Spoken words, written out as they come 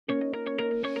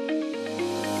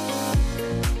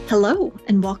Hello,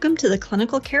 and welcome to the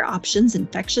Clinical Care Options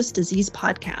Infectious Disease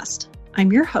Podcast. I'm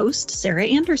your host, Sarah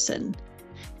Anderson.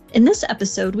 In this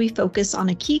episode, we focus on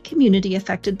a key community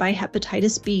affected by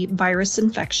hepatitis B virus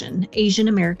infection, Asian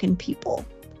American people.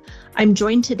 I'm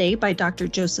joined today by Dr.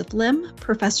 Joseph Lim,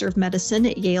 Professor of Medicine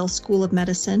at Yale School of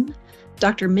Medicine,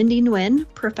 Dr. Mindy Nguyen,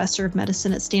 Professor of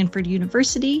Medicine at Stanford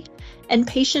University, and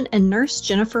patient and nurse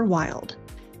Jennifer Wild.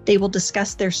 They will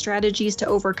discuss their strategies to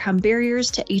overcome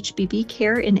barriers to HBV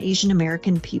care in Asian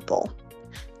American people.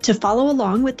 To follow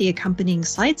along with the accompanying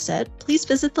slide set, please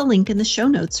visit the link in the show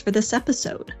notes for this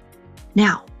episode.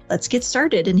 Now, let's get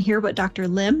started and hear what Dr.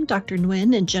 Lim, Dr.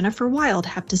 Nguyen, and Jennifer Wild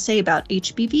have to say about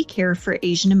HBV care for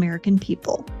Asian American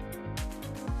people.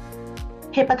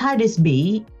 Hepatitis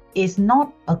B is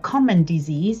not a common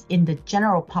disease in the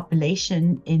general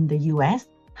population in the US.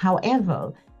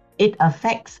 However, it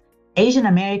affects Asian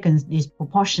Americans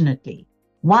disproportionately.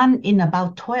 1 in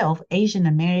about 12 Asian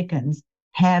Americans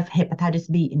have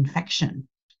hepatitis B infection.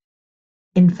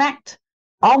 In fact,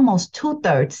 almost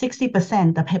 2/3,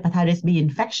 60% of hepatitis B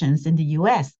infections in the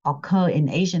US occur in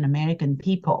Asian American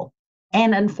people.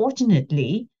 And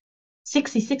unfortunately,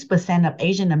 66% of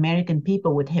Asian American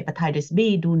people with hepatitis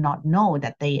B do not know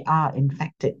that they are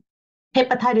infected.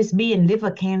 Hepatitis B and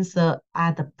liver cancer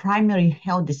are the primary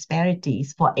health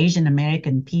disparities for Asian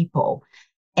American people.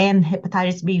 And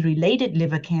hepatitis B-related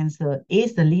liver cancer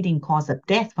is the leading cause of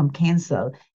death from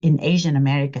cancer in Asian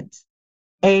Americans.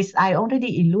 As I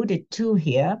already alluded to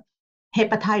here,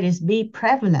 hepatitis B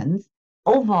prevalence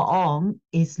overall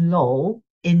is low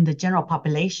in the general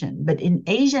population, but in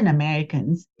Asian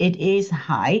Americans, it is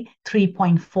high,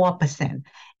 3.4%.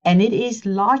 And it is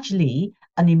largely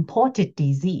an imported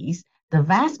disease. The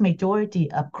vast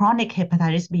majority of chronic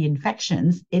hepatitis B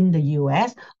infections in the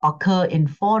US occur in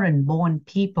foreign-born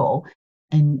people,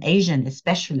 in Asian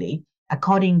especially,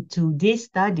 according to this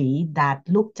study that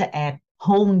looked at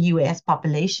whole US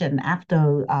population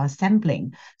after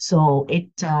sampling. So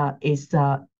it is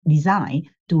designed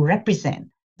to represent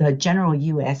the general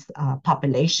US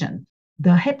population.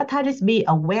 The hepatitis B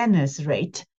awareness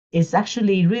rate is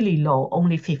actually really low,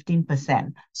 only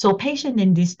 15%. So patients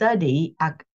in this study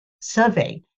are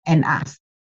surveyed and asked,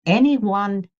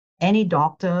 anyone, any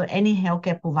doctor, any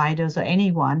healthcare providers, or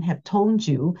anyone have told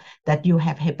you that you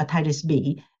have hepatitis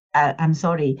B,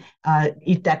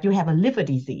 that you have a liver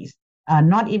disease,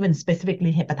 not even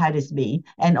specifically hepatitis B,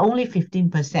 and only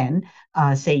 15%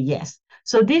 say yes.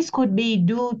 So this could be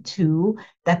due to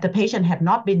that the patient have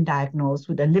not been diagnosed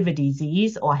with a liver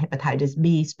disease or hepatitis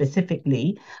B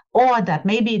specifically, or that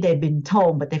maybe they've been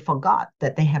told, but they forgot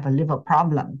that they have a liver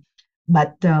problem.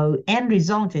 But the end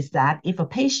result is that if a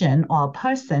patient or a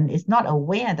person is not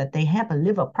aware that they have a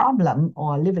liver problem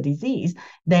or a liver disease,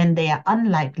 then they are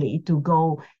unlikely to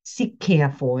go seek care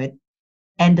for it.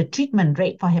 And the treatment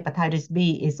rate for hepatitis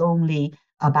B is only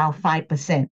about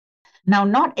 5%. Now,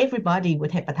 not everybody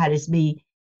with hepatitis B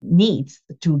needs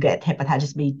to get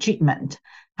hepatitis B treatment.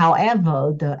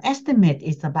 However, the estimate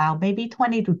is about maybe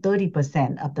 20 to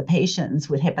 30% of the patients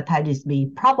with hepatitis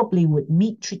B probably would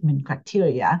meet treatment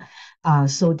criteria.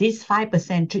 So this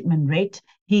 5% treatment rate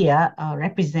here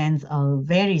represents a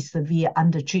very severe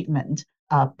undertreatment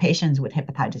of patients with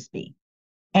hepatitis B.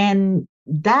 And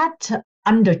that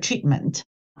undertreatment,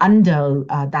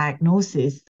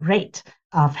 diagnosis rate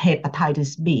of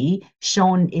hepatitis B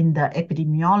shown in the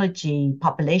epidemiology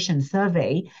population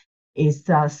survey is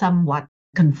somewhat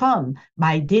confirmed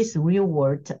by this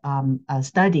real-world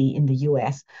study in the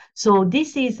US. So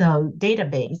this is a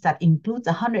database that includes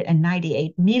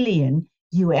 198 million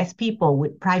US people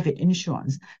with private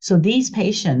insurance. So these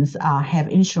patients have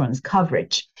insurance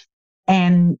coverage.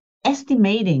 And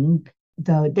estimating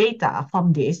the data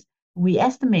from this, we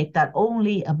estimate that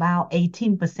only about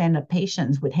 18% of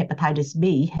patients with hepatitis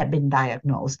B have been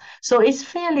diagnosed. So it's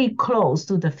fairly close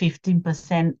to the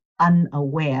 15%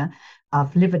 unaware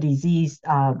of liver disease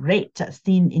rate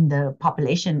seen in the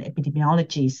population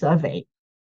epidemiology survey.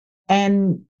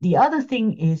 And the other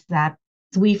thing is that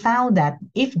we found that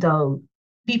if the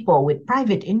people with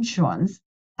private insurance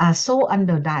are so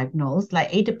underdiagnosed,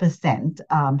 like 80%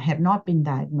 have not been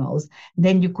diagnosed,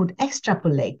 then you could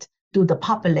extrapolate to the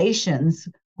populations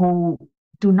who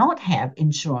do not have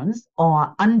insurance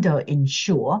or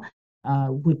underinsure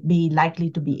would be likely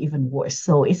to be even worse.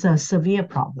 So it's a severe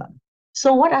problem.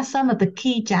 So what are some of the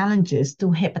key challenges to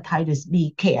hepatitis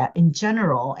B care in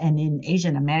general and in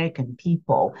Asian American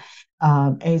people?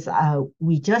 As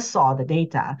we just saw the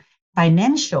data,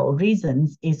 financial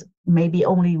reasons is maybe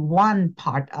only one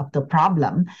part of the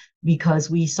problem because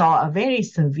we saw a very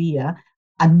severe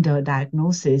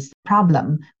underdiagnosis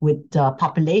problem with the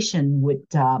population with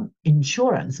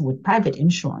insurance, with private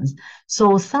insurance.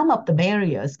 So some of the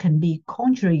barriers can be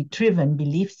culturally-driven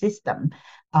belief system,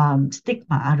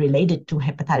 stigma related to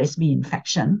hepatitis B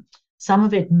infection. Some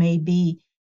of it may be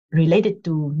related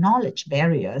to knowledge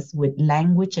barriers with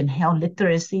language and health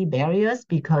literacy barriers,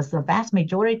 because the vast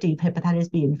majority of hepatitis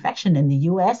B infection in the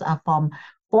US are from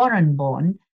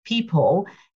foreign-born people,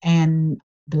 and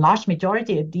the large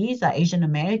majority of these are Asian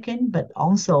American, but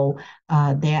also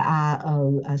there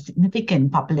are a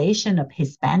significant population of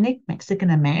Hispanic, Mexican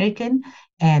American,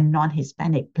 and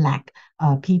non-Hispanic Black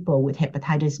people with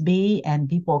hepatitis B, and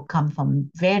people come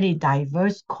from very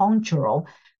diverse cultural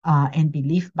and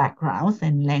belief backgrounds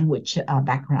and language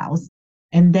backgrounds.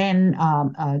 And then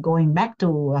going back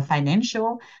to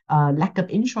financial lack of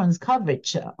insurance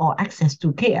coverage or access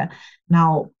to care.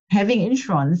 Now, having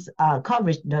insurance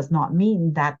coverage does not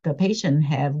mean that the patient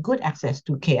have good access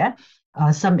to care.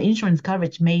 Some insurance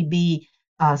coverage may be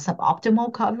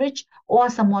suboptimal coverage, or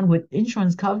someone with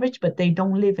insurance coverage, but they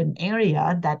don't live in an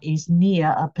area that is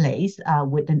near a place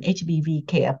with an HBV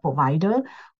care provider,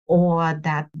 or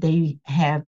that they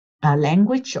have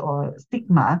language or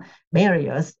stigma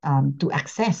barriers to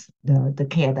access the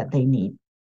care that they need.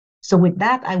 So with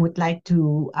that, I would like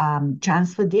to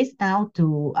transfer this now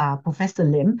to Professor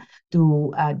Lim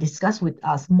to discuss with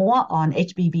us more on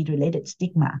HBV-related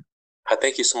stigma.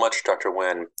 Thank you so much, Dr.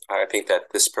 Wen. I think that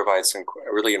this provides some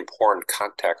really important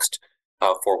context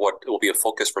for what will be a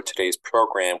focus for today's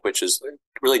program, which is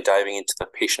really diving into the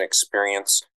patient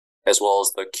experience as well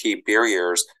as the key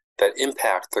barriers that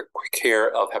impact the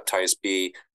care of hepatitis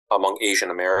B among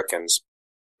Asian Americans.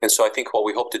 And so I think what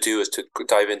we hope to do is to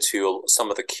dive into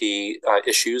some of the key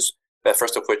issues, the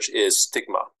first of which is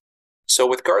stigma. So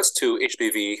with regards to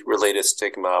HBV-related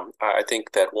stigma, I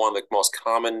think that one of the most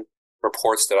common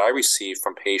reports that I receive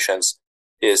from patients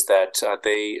is that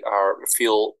they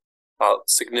feel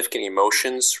significant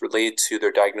emotions related to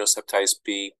their diagnosed hepatitis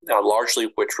B,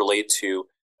 largely which relate to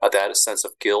that sense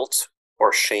of guilt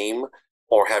or shame,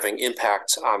 or having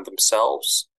impact on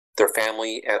themselves, their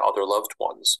family, and other loved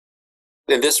ones.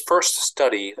 In this first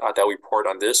study that we report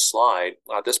on this slide,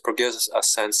 this gives us a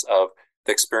sense of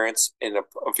the experience in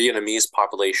a Vietnamese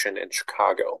population in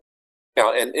Chicago.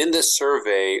 Now, and in this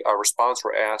survey, respondents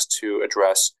were asked to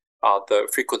address the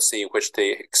frequency in which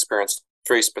they experienced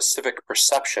very specific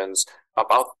perceptions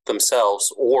about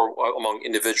themselves or among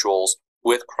individuals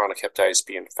with chronic hepatitis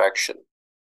B infection.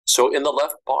 So in the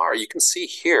left bar, you can see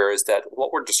here is that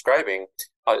what we're describing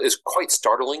is quite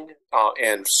startling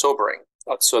and sobering.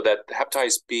 So that the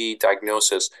hepatitis B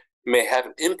diagnosis may have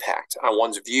an impact on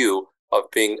one's view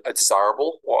of being a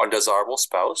desirable or undesirable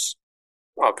spouse,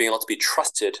 being able to be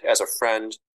trusted as a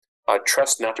friend,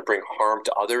 trust not to bring harm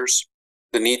to others,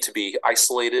 the need to be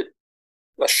isolated,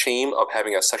 the shame of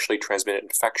having a sexually transmitted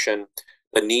infection,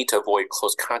 the need to avoid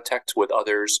close contact with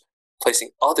others,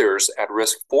 placing others at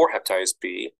risk for hepatitis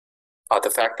B, the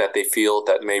fact that they feel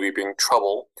that maybe bring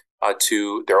trouble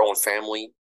to their own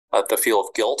family, the feel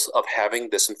of guilt of having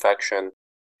this infection,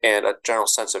 and a general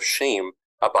sense of shame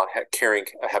about carrying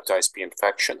a hepatitis B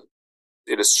infection.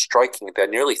 It is striking that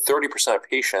nearly 30% of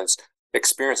patients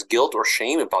experience guilt or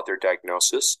shame about their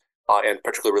diagnosis, and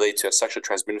particularly related to a sexually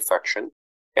transmitted infection.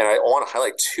 And I want to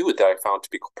highlight two that I found to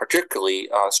be particularly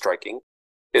striking,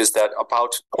 is that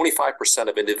about 25%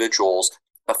 of individuals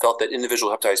felt that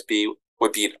individual hepatitis B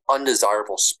would be an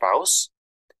undesirable spouse,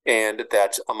 and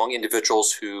that among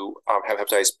individuals who have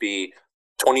hepatitis B,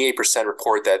 28%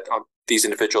 report that these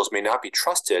individuals may not be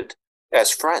trusted as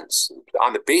friends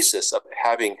on the basis of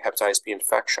having hepatitis B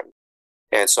infection.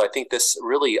 And so I think this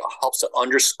really helps to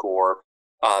underscore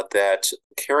that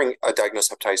carrying a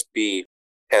diagnosed hepatitis B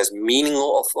has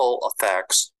meaningful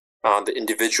effects on the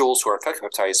individuals who are infected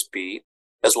with hepatitis B,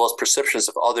 as well as perceptions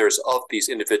of others of these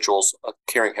individuals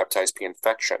carrying hepatitis B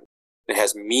infection. It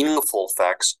has meaningful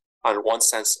effects on one's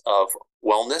sense of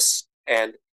wellness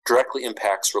and directly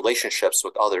impacts relationships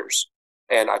with others.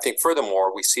 And I think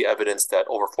furthermore, we see evidence that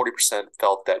over 40%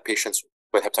 felt that patients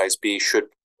with hepatitis B should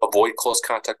avoid close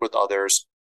contact with others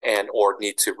and or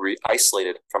need to be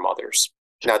isolated from others.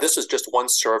 Now, this is just one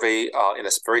survey in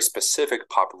a very specific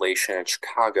population in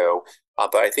Chicago,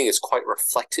 but I think it's quite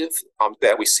reflective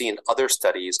that we see in other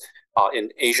studies in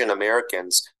Asian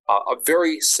Americans of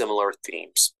very similar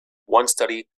themes. One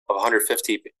study of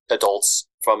 150 adults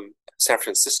from San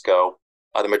Francisco,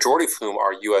 the majority of whom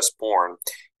are U.S. born,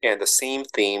 and the same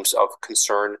themes of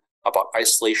concern about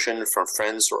isolation from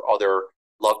friends or other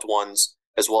loved ones,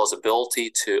 as well as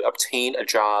ability to obtain a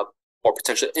job, or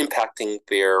potentially impacting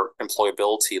their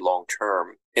employability long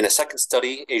term. In a second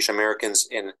study, Asian Americans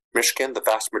in Michigan, the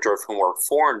vast majority of whom were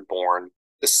foreign-born,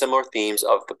 the similar themes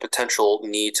of the potential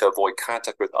need to avoid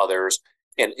contact with others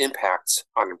and impacts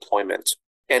on employment.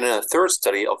 And in a third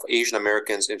study of Asian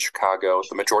Americans in Chicago,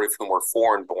 the majority of whom were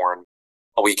foreign-born,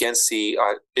 we again see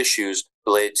issues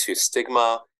related to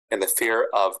stigma and the fear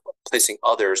of placing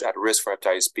others at risk for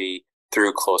hepatitis B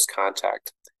through close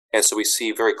contact. And so we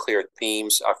see very clear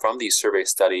themes from these survey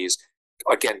studies,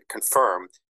 again, confirm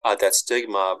that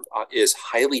stigma is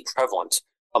highly prevalent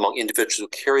among individuals who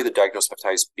carry the diagnosis of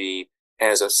hepatitis B and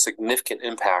has a significant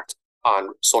impact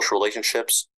on social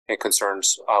relationships and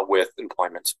concerns with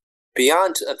employment.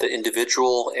 Beyond the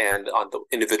individual and on the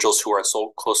individuals who are in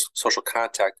close social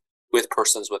contact with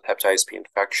persons with hepatitis B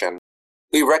infection,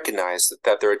 we recognize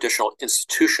that there are additional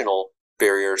institutional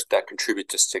barriers that contribute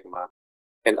to stigma.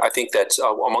 And I think that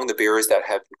among the barriers that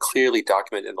have been clearly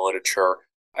documented in the literature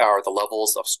are the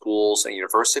levels of schools and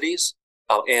universities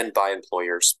and by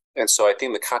employers. And so I think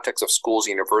in the context of schools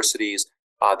and universities,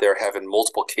 there have been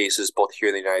multiple cases, both here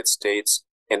in the United States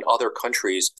and other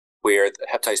countries, where the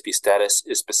hepatitis B status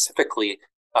is specifically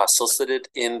solicited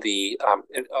in the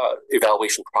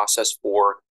evaluation process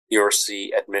for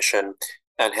university admission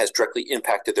and has directly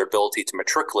impacted their ability to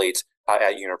matriculate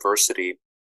at university.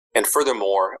 And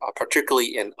furthermore,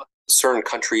 particularly in certain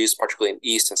countries, particularly in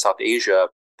East and South Asia,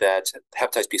 that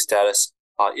hepatitis B status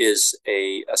is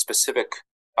a specific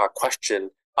question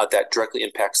that directly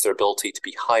impacts their ability to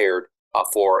be hired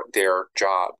for their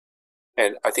job.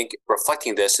 And I think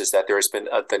reflecting this is that there has been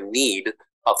the need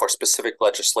for specific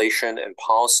legislation and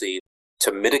policy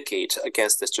to mitigate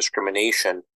against this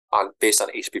discrimination based on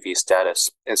HBV status.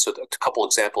 And so a couple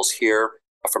examples here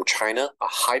from China, a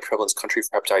high prevalence country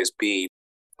for hepatitis B,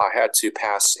 had to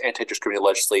pass anti-discrimination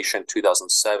legislation in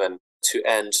 2007 to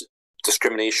end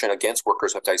discrimination against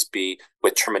workers with hepatitis B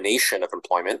with termination of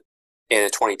employment. And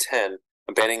in 2010,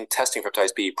 banning testing for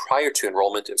hepatitis B prior to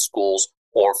enrollment in schools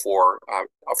or for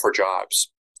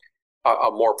jobs. A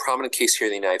more prominent case here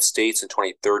in the United States in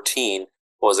 2013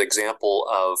 was an example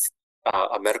of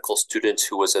a medical student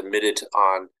who was admitted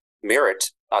on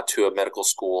merit to a medical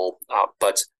school,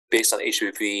 but based on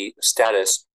HBV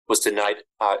status was denied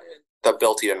the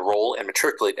ability to enroll and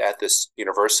matriculate at this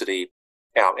university.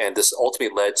 And this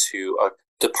ultimately led to a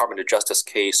Department of Justice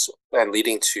case and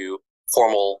leading to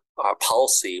formal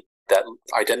policy that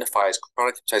identifies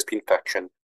chronic hepatitis B infection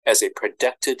as a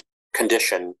protected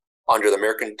condition under the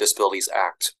American Disabilities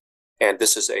Act. And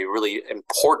this is a really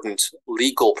important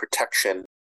legal protection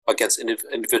against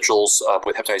individuals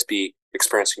with hepatitis B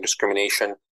experiencing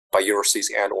discrimination by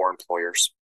universities and or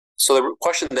employers. So the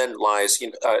question then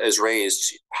is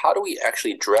raised, how do we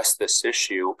actually address this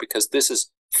issue? Because this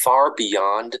is far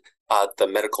beyond the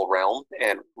medical realm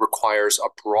and requires a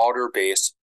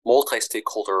broader-based,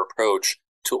 multi-stakeholder approach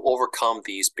to overcome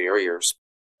these barriers.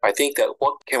 I think that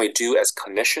what can we do as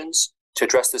clinicians to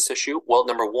address this issue? Well,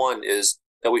 number one is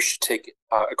that we should take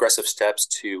aggressive steps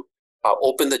to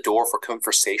open the door for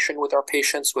conversation with our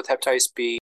patients with hepatitis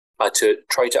B, to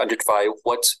try to identify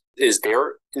what is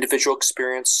their individual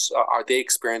experience. Are they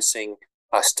experiencing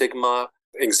stigma,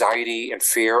 anxiety, and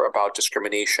fear about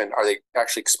discrimination? Are they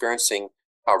actually experiencing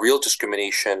real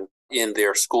discrimination in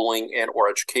their schooling and or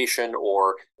education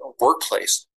or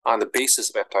workplace on the basis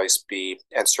of hepatitis B,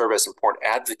 and serve as important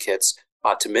advocates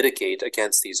to mitigate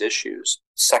against these issues?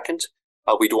 Second,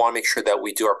 we do want to make sure that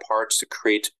we do our parts to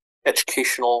create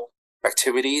educational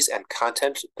activities and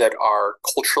content that are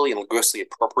culturally and linguistically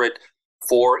appropriate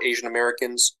for Asian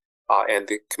Americans and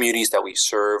the communities that we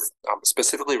serve,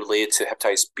 specifically related to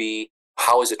hepatitis B.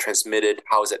 How is it transmitted?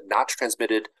 How is it not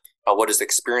transmitted? What is the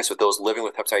experience of those living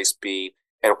with hepatitis B?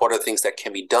 And what are the things that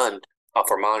can be done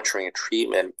for monitoring and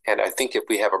treatment? And I think if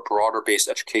we have a broader-based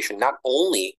education, not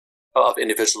only of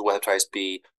individuals with hepatitis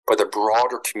B, but the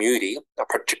broader community,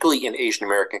 particularly in Asian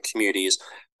American communities,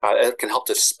 it can help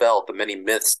dispel the many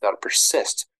myths that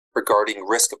persist regarding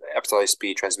risk of hepatitis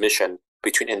B transmission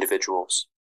between individuals.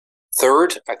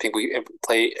 Third, I think we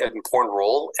play an important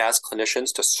role as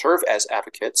clinicians to serve as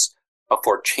advocates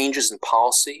for changes in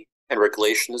policy and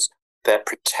regulations that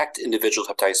protect individuals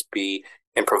with hepatitis B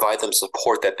and provide them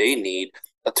support that they need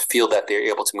to feel that they're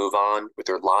able to move on with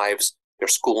their lives, their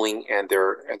schooling, and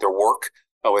their work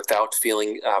without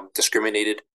feeling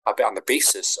discriminated on the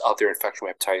basis of their infection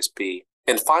with hepatitis B.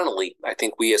 And finally, I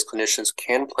think we as clinicians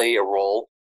can play a role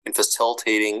in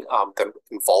facilitating the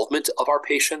involvement of our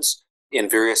patients in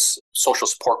various social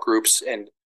support groups and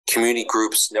community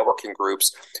groups, networking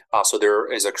groups. So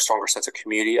there is a stronger sense of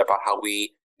community about how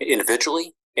we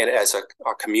individually and as a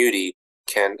community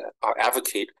can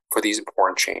advocate for these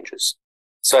important changes.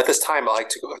 So at this time, I'd like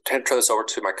to turn this over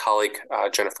to my colleague,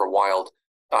 Jennifer Wild,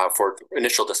 for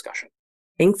initial discussion.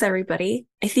 Thanks, everybody.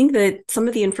 I think that some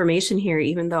of the information here,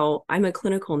 even though I'm a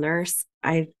clinical nurse,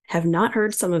 I have not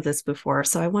heard some of this before.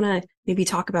 So I want to maybe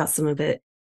talk about some of it.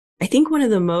 I think one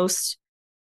of the most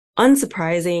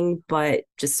unsurprising, but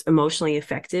just emotionally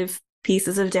effective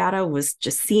pieces of data was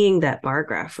just seeing that bar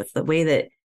graph with the way that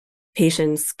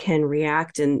patients can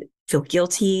react and feel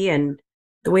guilty, and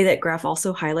the way that graph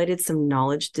also highlighted some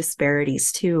knowledge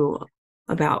disparities too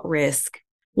about risk.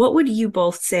 What would you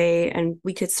both say, and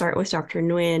we could start with Dr.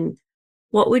 Nguyen,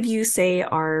 what would you say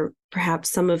are perhaps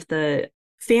some of the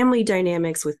family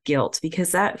dynamics with guilt?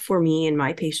 Because that, for me and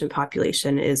my patient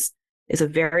population, is a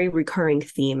very recurring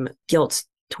theme, guilt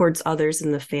towards others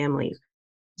in the family.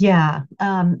 Yeah,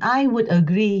 I would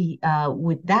agree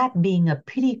with that being a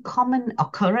pretty common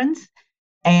occurrence.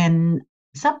 And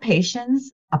some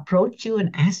patients approach you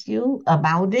and ask you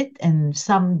about it, and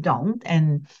some don't.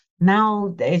 And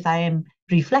now, as I am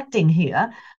reflecting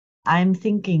here, I'm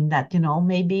thinking that,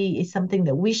 maybe it's something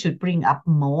that we should bring up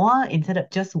more instead of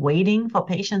just waiting for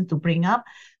patients to bring up.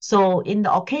 So in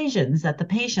the occasions that the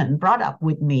patient brought up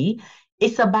with me,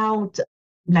 it's about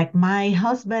like my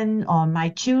husband or my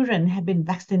children have been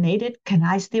vaccinated. Can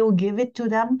I still give it to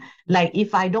them? Like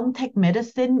if I don't take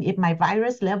medicine, if my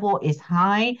virus level is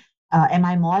high, am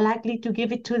I more likely to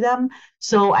give it to them?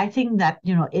 So I think that,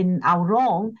 in our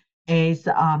role as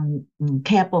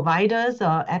care providers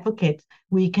or advocates,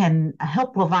 we can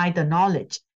help provide the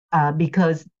knowledge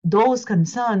because those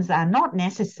concerns are not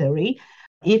necessary.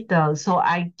 So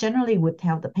I generally would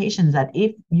tell the patients that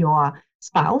if your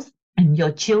spouse and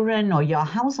your children or your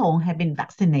household have been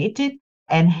vaccinated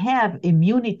and have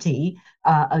immunity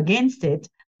against it,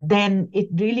 then it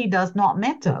really does not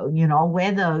matter,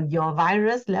 whether your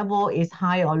virus level is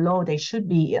high or low, they should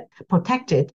be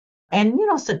protected. And,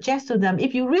 suggest to them,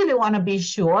 if you really want to be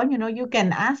sure, you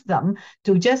can ask them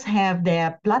to just have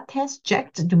their blood test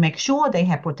checked to make sure they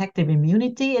have protective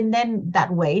immunity. And then that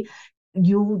way,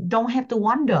 you don't have to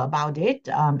wonder about it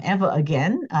ever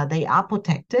again. They are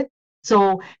protected.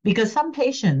 So because some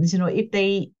patients, if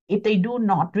they do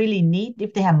not really need,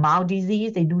 if they have mild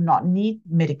disease, they do not need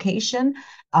medication.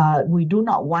 We do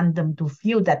not want them to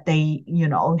feel that they,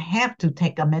 have to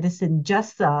take a medicine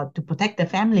just to protect the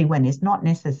family when it's not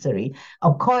necessary.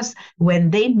 Of course,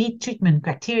 when they meet treatment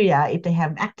criteria, if they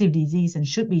have active disease and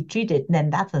should be treated,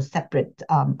 then that's a separate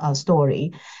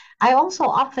story. I also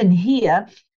often hear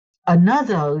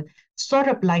another sort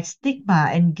of like stigma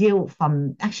and guilt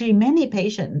from actually many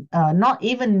patients, not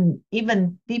even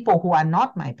people who are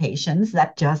not my patients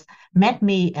that just met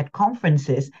me at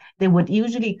conferences. They would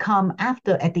usually come at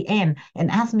the end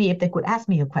and ask me if they could ask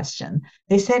me a question.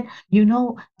 They said,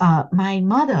 my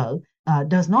mother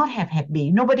does not have Hep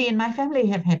B. Nobody in my family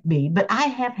have Hep B, but I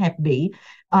have Hep B.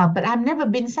 But I've never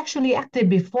been sexually active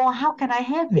before. How can I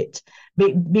have it?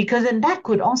 Because then that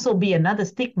could also be another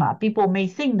stigma. People may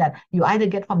think that you either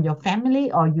get from your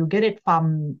family or you get it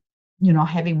from,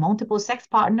 having multiple sex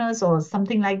partners or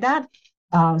something like that.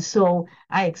 So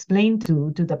I explained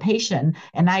to the patient,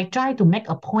 and I try to make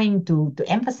a point to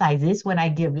emphasize this when I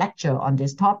give lecture on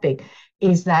this topic,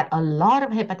 is that a lot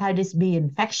of hepatitis B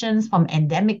infections from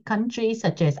endemic countries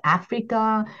such as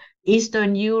Africa,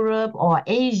 Eastern Europe, or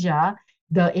Asia,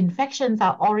 the infections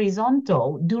are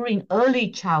horizontal during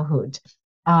early childhood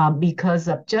because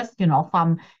of just,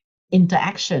 from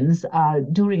interactions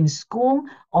during school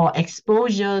or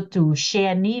exposure to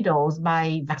share needles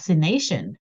by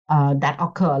vaccination that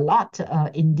occur a lot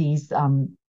in these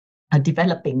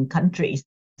developing countries.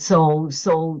 So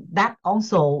that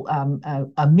also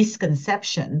a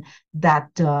misconception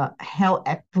that health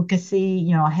advocacy,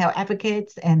 health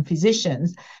advocates and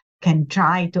physicians can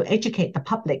try to educate the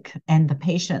public and the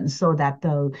patients so that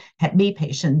the Hep B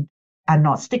patients are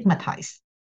not stigmatized.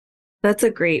 That's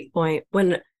a great point.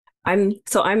 I'm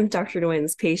Dr.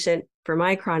 Nguyen's patient for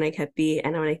my chronic Hep B,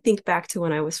 and when I think back to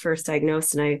when I was first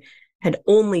diagnosed and I had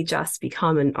only just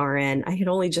become an RN, I had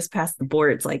only just passed the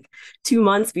boards like 2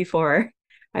 months before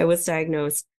I was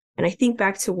diagnosed. And I think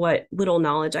back to what little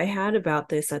knowledge I had about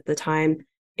this at the time.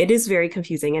 It is very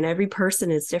confusing, and every person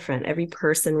is different. Every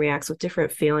person reacts with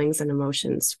different feelings and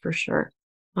emotions, for sure.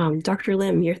 Dr.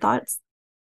 Lim, your thoughts?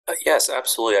 Yes,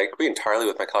 absolutely. I agree entirely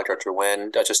with my colleague, Dr.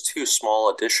 Nguyen. Just two small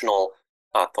additional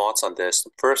thoughts on this. The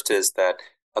first is that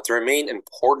there remain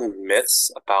important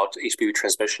myths about HBV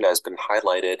transmission that has been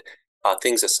highlighted.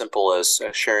 Things as simple as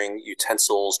sharing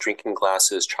utensils, drinking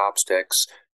glasses, chopsticks,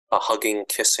 hugging,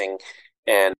 kissing.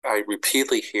 And I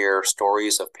repeatedly hear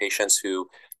stories of patients who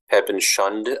have been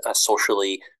shunned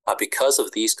socially because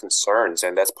of these concerns.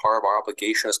 And that's part of our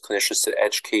obligation as clinicians to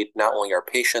educate not only our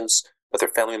patients, but their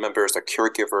family members, their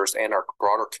caregivers, and our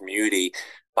broader community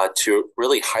to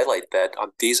really highlight that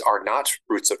these are not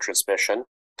routes of transmission,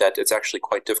 that it's actually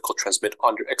quite difficult to transmit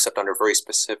except under very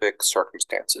specific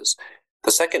circumstances.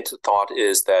 The second thought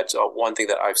is that one thing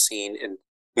that I've seen in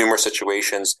numerous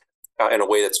situations in a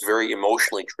way that's very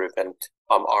emotionally driven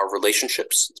are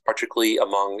relationships, particularly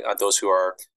among those who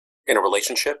are in a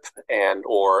relationship and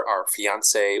or our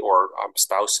fiance or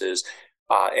spouses.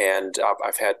 And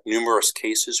I've had numerous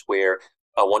cases where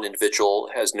one individual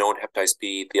has known hepatitis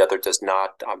B, the other does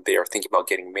not. They are thinking about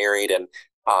getting married, and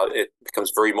it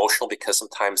becomes very emotional because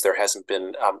sometimes there hasn't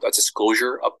been a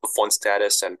disclosure of one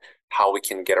status and how we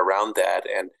can get around that.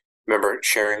 And I remember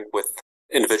sharing with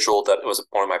an individual that was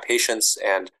one of my patients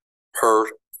and her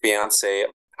fiance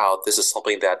how this is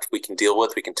something that we can deal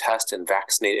with. We can test and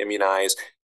vaccinate, immunize.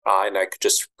 And I could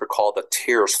just recall the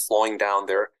tears flowing down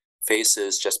their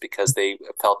faces just because they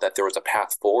felt that there was a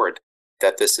path forward,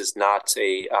 that this is not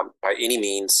by any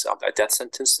means a death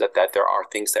sentence, that there are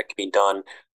things that can be done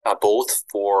both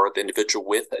for the individual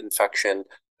with infection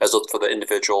as well as for the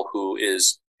individual who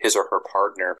is his or her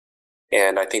partner.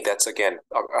 And I think that's, again,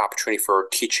 an opportunity for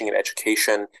teaching and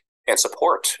education and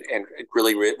support, and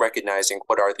really recognizing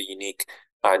what are the unique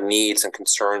needs and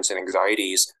concerns and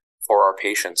anxieties for our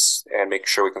patients and make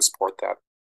sure we can support that.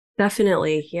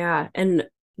 Definitely, yeah. And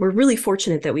we're really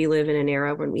fortunate that we live in an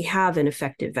era when we have an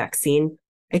effective vaccine.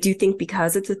 I do think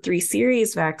because it's a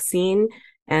 3-series vaccine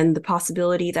and the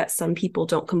possibility that some people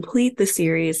don't complete the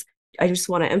series, I just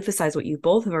want to emphasize what you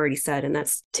both have already said, and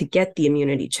that's to get the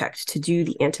immunity checked, to do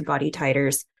the antibody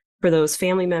titers for those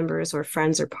family members or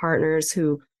friends or partners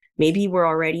who maybe were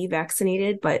already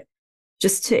vaccinated, but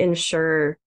just to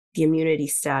ensure the immunity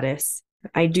status.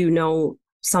 I do know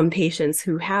some patients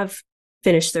who have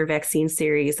finished their vaccine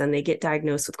series and they get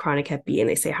diagnosed with chronic Hep B and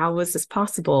they say, how was this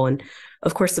possible? And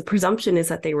of course, the presumption is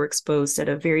that they were exposed at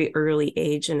a very early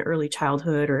age in early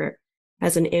childhood or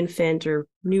as an infant or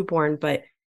newborn. But,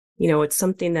 it's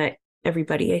something that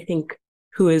everybody, I think,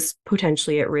 who is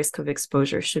potentially at risk of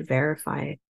exposure should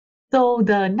verify. So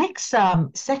the next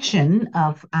section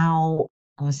of our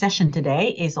session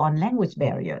today is on language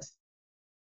barriers.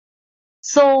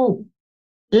 So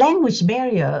language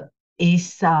barrier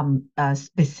is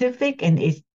specific and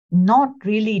is not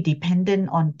really dependent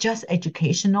on just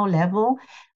educational level.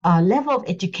 Level of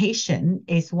education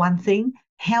is one thing.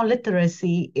 Health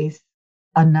literacy is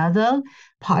another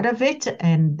part of it,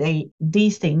 and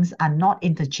these things are not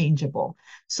interchangeable.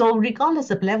 So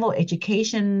regardless of level of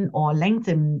education or length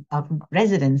of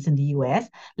residence in the US,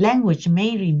 language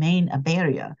may remain a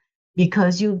barrier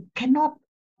because you cannot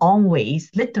always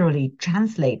literally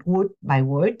translate word by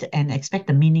word and expect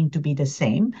the meaning to be the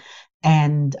same.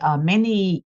 And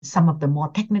some of the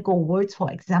more technical words, for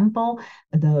example,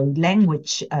 the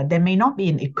language, there may not be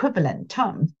an equivalent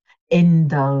term in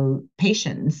the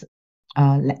patient's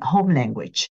home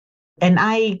language. And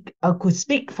I could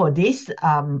speak for this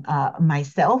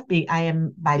myself. I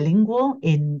am bilingual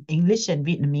in English and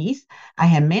Vietnamese. I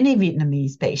have many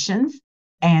Vietnamese patients,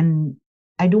 and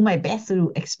I do my best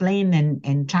to explain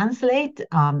and translate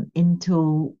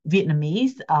into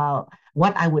Vietnamese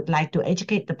what I would like to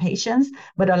educate the patients.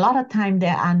 But a lot of time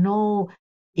there are no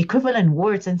equivalent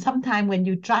words. And sometimes when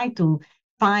you try to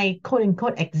find quote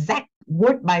unquote exact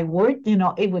word by word,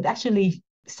 it would actually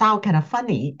sound kind of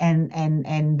funny and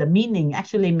the meaning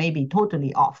actually may be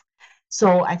totally off.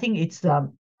 So I think it's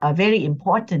very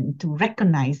important to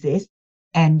recognize this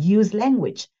and use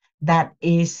language that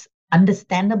is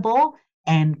understandable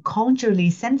and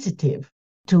culturally sensitive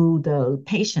to the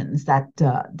patients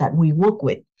that we work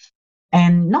with.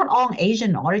 And not all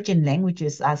Asian origin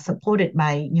languages are supported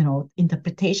by,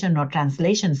 interpretation or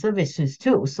translation services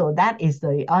too. So that is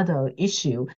the other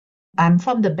issue. I'm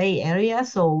from the Bay Area,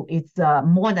 so it's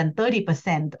more than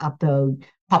 30% of the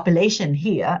population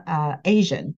here are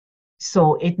Asian.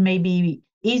 So it may be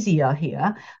easier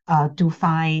here to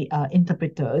find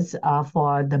interpreters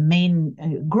for the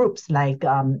main groups like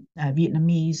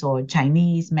Vietnamese or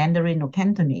Chinese, Mandarin or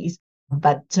Cantonese.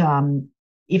 But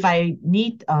if I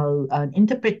need an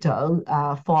interpreter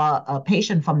for a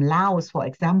patient from Laos, for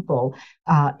example,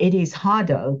 it is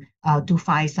harder to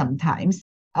find sometimes.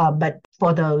 But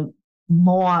for the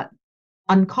more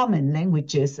uncommon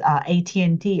languages,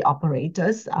 AT&T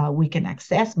operators we can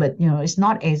access, but it's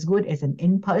not as good as an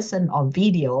in-person or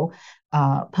video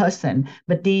person.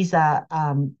 But these are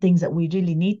things that we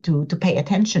really need to pay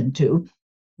attention to.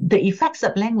 The effects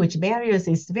of language barriers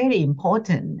is very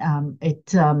important.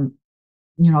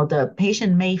 the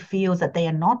patient may feel that they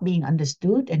are not being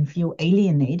understood and feel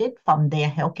alienated from their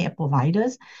healthcare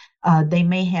providers. They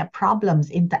may have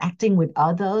problems interacting with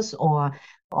others or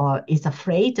is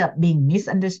afraid of being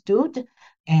misunderstood.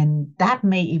 And that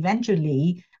may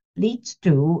eventually leads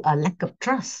to a lack of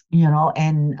trust,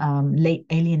 and late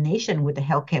alienation with the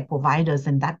healthcare providers,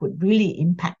 and that would really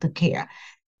impact the care.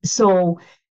 So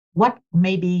what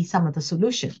may be some of the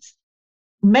solutions?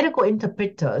 Medical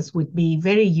interpreters would be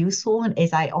very useful, and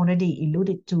as I already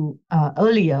alluded to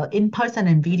earlier, in-person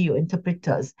and video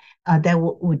interpreters, that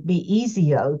would be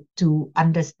easier to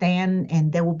understand,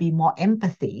 and there will be more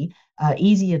empathy,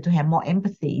 easier to have more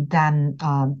empathy than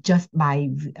just by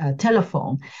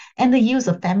telephone. And the use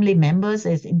of family members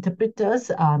as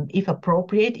interpreters, if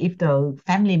appropriate, if the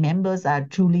family members are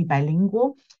truly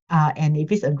bilingual, and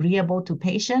if it's agreeable to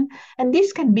patient. And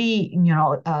this can be,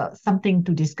 something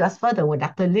to discuss further with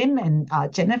Dr. Lim and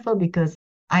Jennifer, because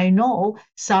I know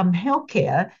some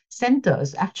healthcare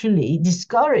centers actually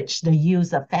discourage the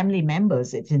use of family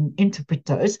members as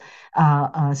interpreters.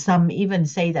 Some even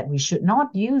say that we should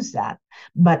not use that.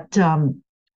 But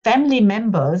family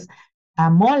members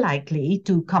are more likely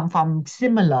to come from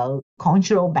similar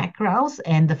cultural backgrounds,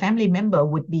 and the family member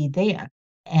would be there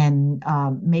and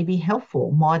may be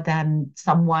helpful more than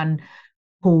someone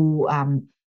who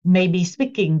may be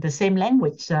speaking the same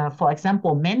language. For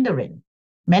example, Mandarin.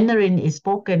 Mandarin is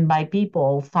spoken by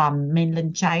people from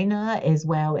mainland China as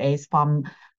well as from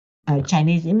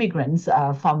Chinese immigrants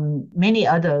from many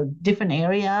other different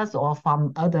areas or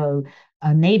from other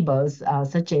neighbors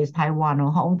such as Taiwan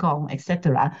or Hong Kong,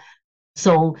 etc.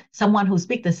 So someone who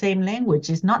speaks the same language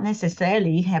is not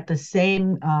necessarily have the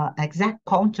same exact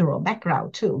cultural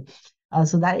background too.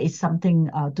 So that is something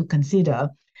to consider.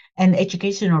 And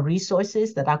educational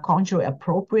resources that are culturally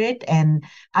appropriate. And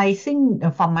I think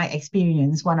from my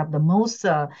experience, one of the most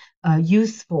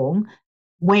useful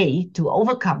way to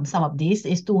overcome some of this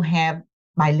is to have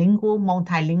bilingual,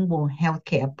 multilingual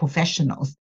healthcare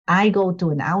professionals. I go to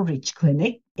an outreach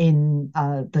clinic in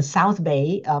the South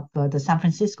Bay of the San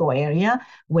Francisco area,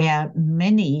 where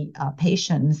many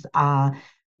patients are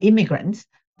immigrants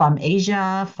from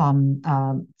Asia,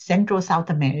 from Central South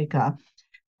America.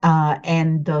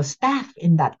 And the staff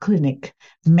in that clinic,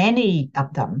 many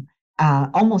of them,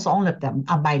 almost all of them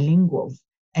are bilingual.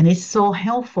 And it's so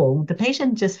helpful. The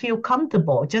patient just feel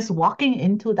comfortable just walking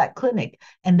into that clinic,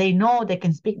 and they know they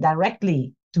can speak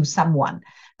directly to someone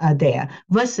there,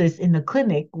 versus in the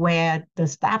clinic where the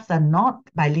staffs are not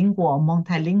bilingual or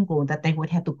multilingual, that they would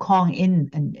have to call in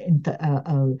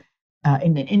an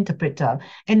interpreter.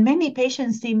 And many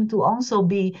patients seem to also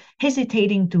be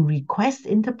hesitating to request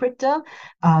interpreter.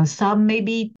 Some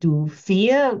maybe to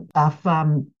fear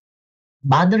of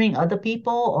bothering other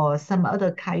people or some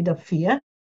other kind of fear.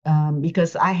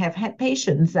 Because I have had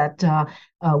patients that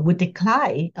would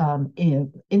decline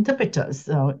interpreters,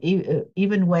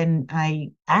 even when I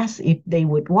asked if they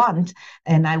would want,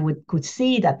 and I could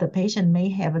see that the patient may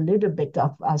have a little bit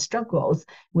of struggles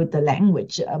with the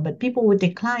language, but people would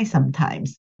decline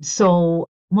sometimes. So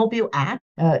mobile app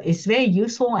is very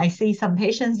useful. I see some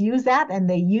patients use that, and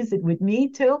they use it with me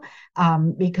too,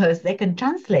 because they can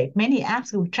translate. Many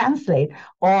apps will translate,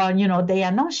 or they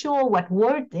are not sure what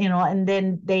word, and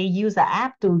then they use the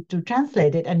app to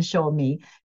translate it and show me.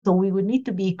 So we would need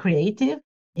to be creative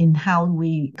in how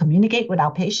we communicate with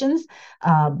our patients,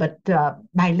 but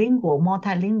bilingual,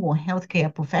 multilingual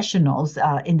healthcare professionals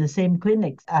in the same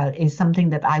clinics is something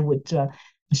that I would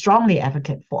strongly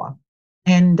advocate for.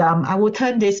 And I will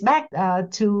turn this back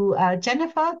to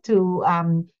Jennifer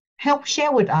to help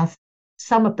share with us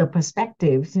some of the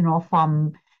perspectives,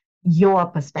 from your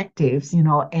perspectives,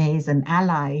 as an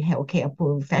ally healthcare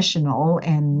professional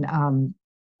and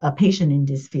a patient in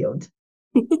this field.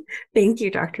 Thank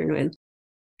you, Dr. Nguyen.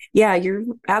 Yeah, you're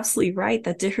absolutely right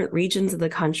that different regions of the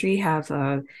country have,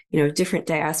 different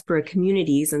diaspora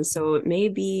communities. And so it may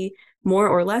be more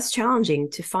or less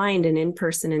challenging to find an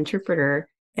in-person interpreter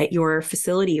at your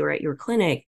facility or at your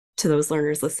clinic, to those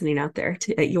learners listening out there,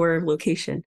 at your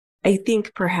location. I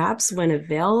think perhaps when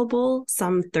available,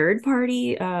 some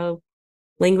third-party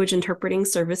language interpreting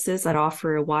services that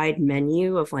offer a wide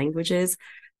menu of languages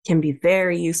can be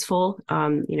very useful.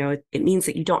 It means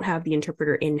that you don't have the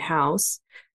interpreter in-house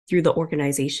through the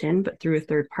organization, but through a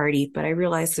third party. But I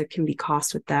realize there can be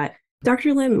cost with that.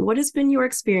 Dr. Lim, what has been your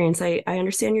experience? I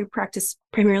understand you practice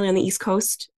primarily on the East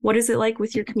Coast. What is it like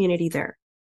with your community there?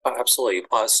 Absolutely.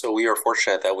 So we are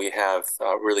fortunate that we have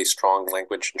really strong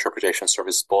language interpretation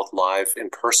services, both live in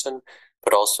person,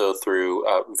 but also through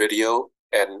video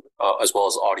and as well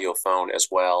as audio phone as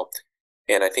well.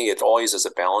 And I think it always is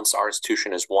a balance. Our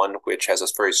institution is one which has a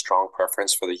very strong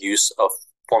preference for the use of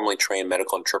formally trained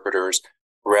medical interpreters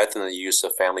rather than the use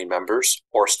of family members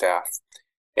or staff.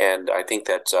 And I think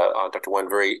that Dr. Wen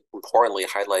very importantly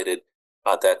highlighted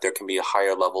that there can be a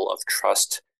higher level of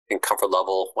trust and comfort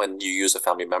level when you use a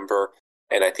family member.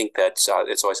 And I think that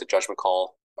it's always a judgment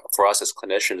call for us as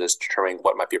clinicians is determining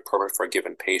what might be appropriate for a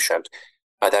given patient.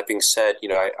 That being said,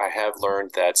 I have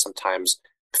learned that sometimes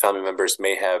family members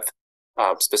may have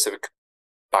specific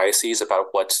biases about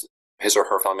what his or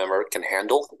her family member can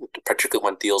handle, particularly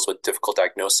when it deals with difficult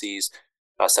diagnoses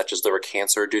such as liver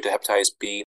cancer due to hepatitis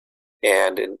B.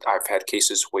 And I've had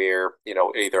cases where,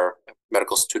 either a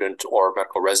medical student or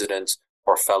medical resident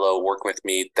or fellow working with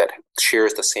me that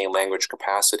shares the same language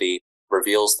capacity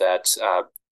reveals that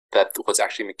that what's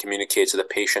actually being communicated to the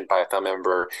patient by a family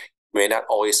member may not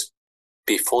always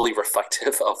be fully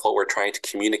reflective of what we're trying to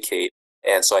communicate.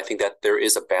 And so I think that there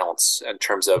is a balance in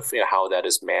terms of how that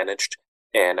is managed.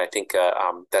 And I think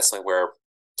that's something where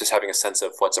just having a sense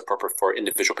of what's appropriate for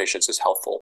individual patients is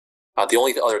helpful. The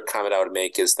only other comment I would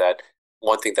make is that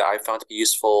one thing that I found to be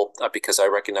useful, because I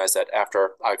recognize that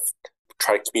after I've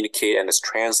tried to communicate and it's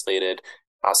translated,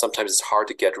 sometimes it's hard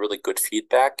to get really good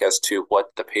feedback as to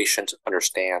what the patient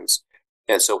understands.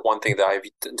 And so one thing that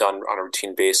I've done on a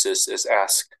routine basis is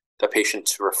ask the patient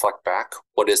to reflect back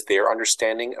what is their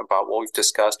understanding about what we've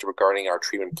discussed regarding our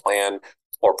treatment plan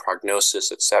or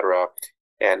prognosis, et cetera.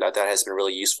 And that has been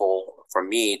really useful for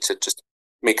me to just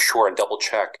make sure and double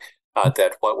check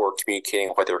that what we're communicating,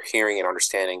 what they're hearing and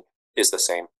understanding is the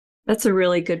same. That's a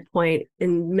really good point.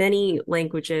 In many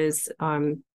languages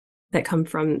that come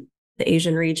from the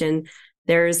Asian region,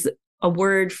 there's a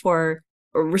word for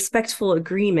a respectful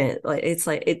agreement. It's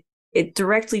like it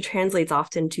directly translates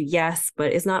often to yes,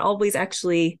 but it's not always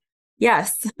actually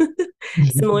yes.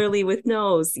 Similarly with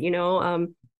no's,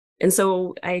 and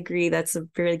so I agree that's a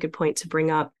very good point to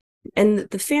bring up. And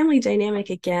the family dynamic,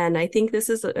 again, I think this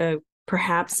is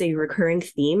perhaps a recurring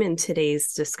theme in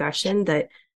today's discussion, that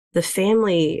the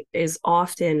family is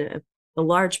often a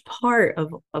large part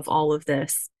of all of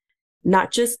this.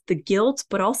 Not just the guilt,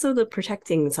 but also the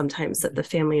protecting sometimes that the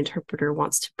family interpreter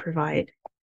wants to provide.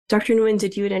 Dr. Nguyen,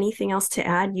 did you have anything else to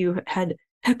add? You had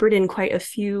peppered in quite a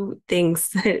few things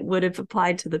that would have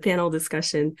applied to the panel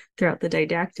discussion throughout the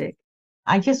didactic.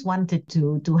 I just wanted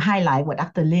to highlight what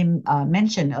Dr. Lim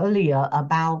mentioned earlier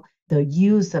about the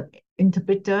use of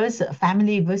interpreters,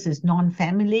 family versus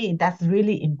non-family. That's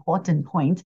really important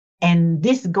point. And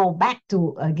this go back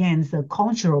to, again, the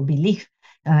cultural belief.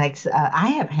 I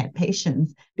have had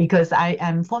patients, because I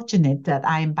am fortunate that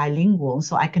I am bilingual,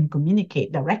 so I can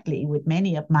communicate directly with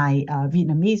many of my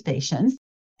Vietnamese patients.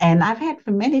 And I've had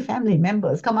many family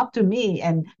members come up to me,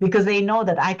 and because they know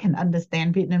that I can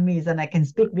understand Vietnamese and I can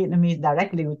speak Vietnamese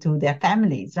directly to their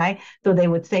families, right? So they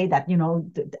would say that,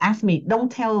 ask me,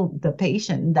 don't tell the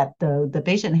patient that the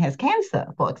patient has cancer,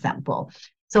 for example.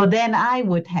 So then I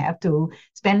would have to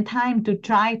spend time to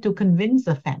try to convince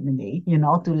the family,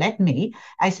 to let me.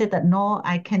 I said that, no,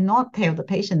 I cannot tell the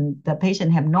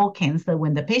patient have no cancer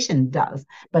when the patient does,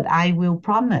 but I will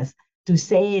promise to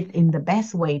say it in the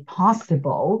best way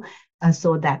possible,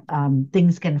 so that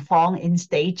things can fall in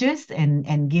stages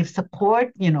and give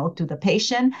support, to the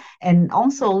patient, and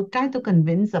also try to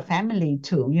convince the family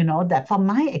too, that from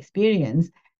my experience,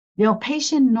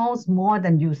 patient knows more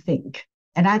than you think.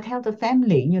 And I tell the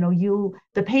family,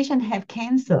 the patient have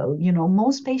cancer,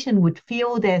 most patients would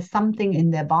feel there's something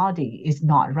in their body is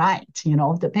not right.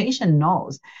 The patient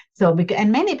knows. So,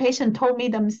 and many patients told me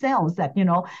themselves that,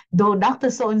 though Dr.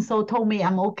 So-and-so told me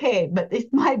I'm okay, but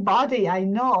it's my body. I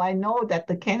know that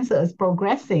the cancer is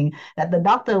progressing, that the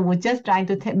doctor was just trying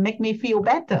to make me feel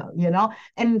better,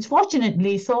 And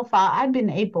fortunately, so far, I've been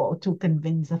able to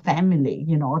convince the family,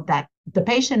 that the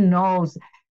patient knows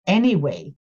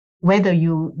anyway, whether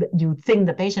you think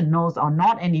the patient knows or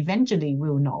not, and eventually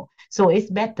will know. So it's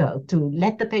better to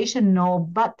let the patient know,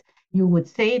 but you would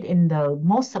say it in the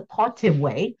most supportive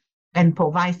way and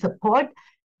provide support.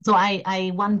 So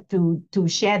I want to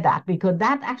share that, because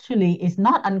that actually is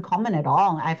not uncommon at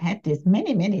all. I've had this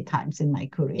many, many times in my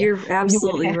career. You're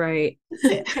absolutely right.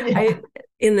 Yeah.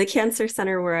 In the cancer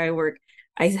center where I work,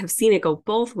 I have seen it go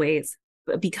both ways,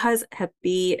 because Hep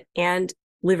B and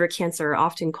liver cancer are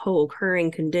often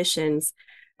co-occurring conditions.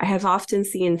 I have often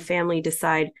seen family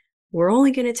decide, we're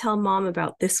only going to tell mom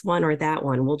about this one or that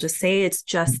one. We'll just say it's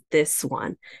just this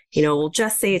one. We'll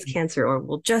just say it's cancer, or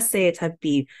we'll just say it's Hep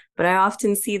B. But I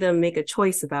often see them make a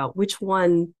choice about which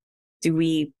one do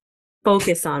we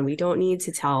focus on. We don't need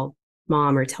to tell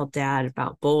mom or tell dad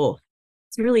about both.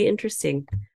 It's really interesting.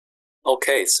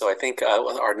 Okay, so I think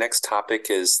our next topic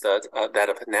is that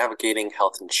of navigating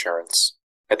health insurance.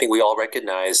 I think we all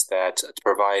recognize that to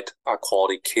provide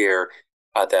quality care,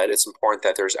 that it's important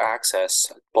that there's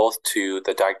access both to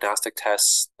the diagnostic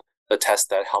tests, the tests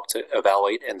that help to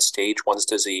evaluate and stage one's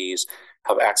disease,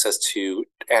 have access to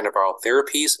antiviral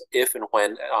therapies if and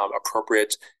when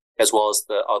appropriate, as well as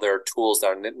the other tools that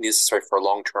are necessary for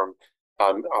long-term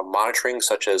monitoring,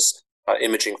 such as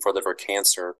imaging for liver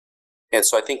cancer. And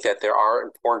so I think that there are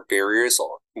important barriers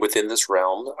within this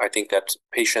realm. I think that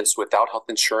patients without health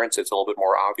insurance, it's a little bit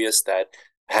more obvious that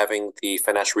having the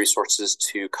financial resources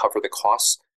to cover the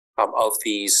costs of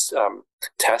these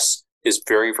tests is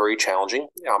very, very challenging.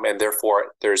 And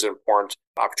therefore, there's an important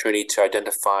opportunity to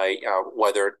identify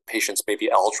whether patients may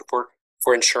be eligible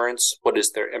for insurance, what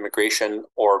is their immigration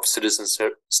or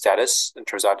citizenship status in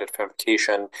terms of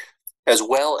identification, as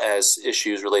well as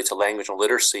issues related to language and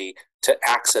literacy to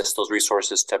access those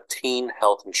resources to obtain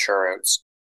health insurance.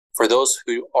 For those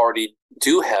who already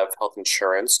do have health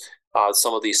insurance,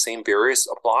 some of these same barriers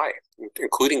apply,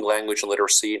 including language and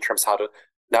literacy in terms of how to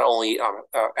not only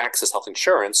access health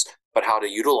insurance, but how to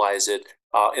utilize it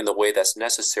in the way that's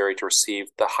necessary to receive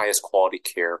the highest quality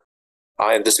care.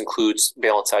 And this includes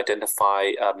being able to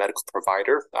identify a medical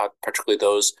provider, particularly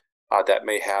those that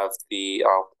may have the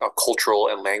cultural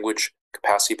and language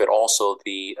capacity, but also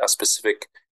the specific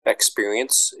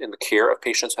experience in the care of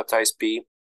patients with hepatitis B,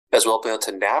 as well as being able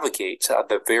to navigate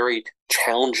the very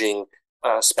challenging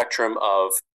spectrum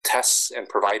of tests and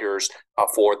providers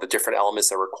for the different elements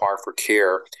that are required for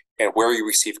care and where you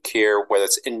receive care, whether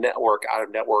it's in network, out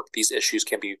of network. These issues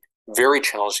can be very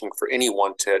challenging for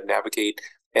anyone to navigate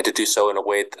and to do so in a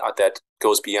way that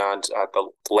goes beyond the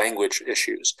language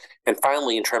issues. And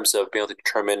finally, in terms of being able to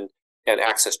determine and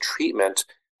access treatment,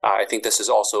 I think this is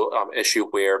also an issue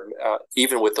where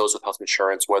even with those with health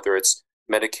insurance, whether it's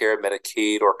Medicare,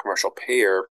 Medicaid, or commercial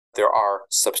payer, there are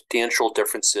substantial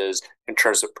differences in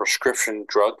terms of prescription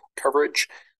drug coverage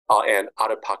and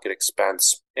out-of-pocket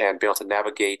expense. And being able to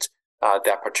navigate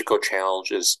that particular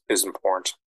challenge is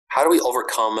important. How do we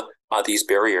overcome these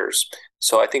barriers?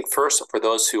 So I think first, for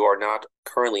those who are not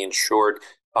currently insured,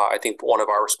 I think one of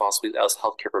our responsibilities as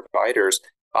healthcare providers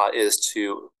is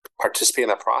to participate in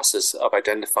the process of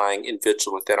identifying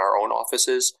individuals within our own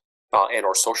offices and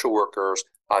our social workers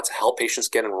to help patients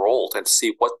get enrolled and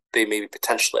see what they may be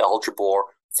potentially eligible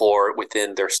for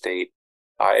within their state.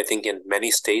 I think in many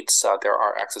states, there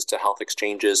are access to health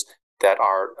exchanges that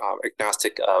are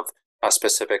agnostic of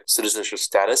specific citizenship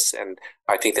status. And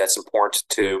I think that's important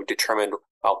to determine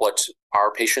what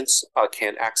our patients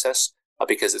can access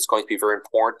because it's going to be very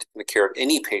important in the care of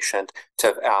any patient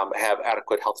to have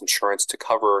adequate health insurance to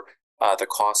cover the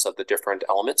costs of the different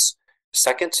elements.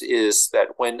 Second is that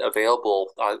when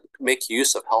available, make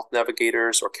use of health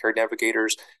navigators or care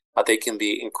navigators. They can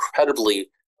be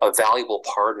incredibly valuable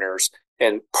partners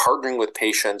in partnering with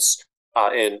patients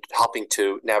and helping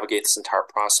to navigate this entire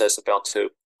process, about to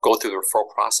go through the referral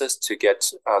process to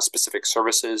get specific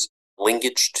services,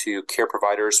 linkage to care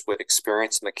providers with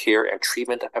experience in the care and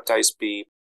treatment of hepatitis B,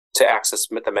 to access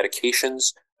the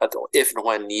medications if and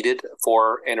when needed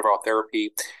for antiviral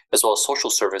therapy, as well as social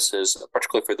services,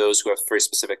 particularly for those who have very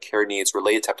specific care needs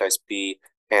related to hepatitis B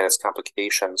and its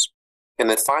complications. And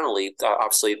then finally,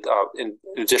 obviously, in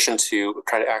addition to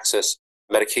trying to access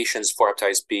medications for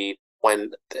hepatitis B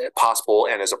when possible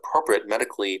and as appropriate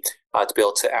medically, to be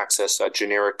able to access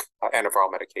generic antiviral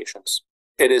medications.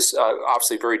 It is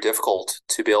obviously very difficult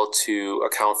to be able to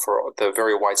account for the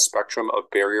very wide spectrum of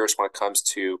barriers when it comes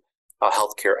to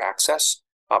healthcare access,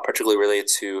 particularly related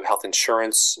to health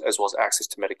insurance, as well as access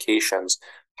to medications.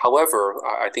 However,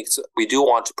 I think we do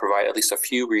want to provide at least a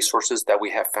few resources that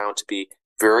we have found to be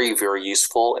very, very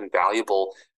useful and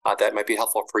valuable that might be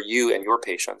helpful for you and your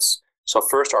patients. So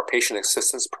first, our patient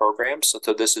assistance programs.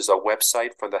 So this is a website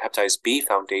from the Hepatitis B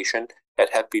Foundation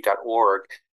at hepb.org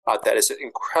that is an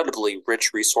incredibly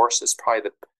rich resource. It's probably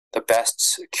the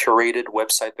best curated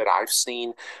website that I've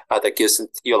seen that gives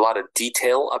you a lot of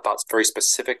detail about very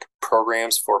specific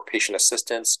programs for patient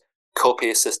assistance,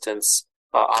 copay assistance,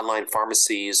 online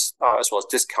pharmacies, as well as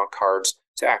discount cards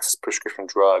to access prescription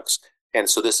drugs. And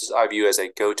so this is, I view as a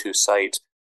go-to site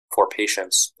for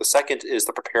patients. The second is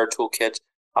the Prepare Toolkit.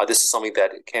 This is something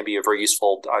that can be a very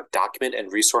useful document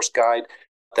and resource guide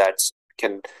that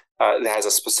has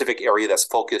a specific area that's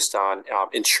focused on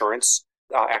insurance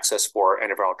access for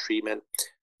antiviral treatment.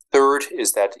 Third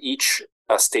is that each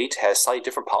state has slightly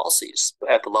different policies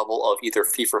at the level of either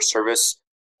fee-for-service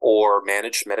or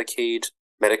managed Medicaid,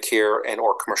 Medicare, and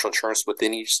or commercial insurance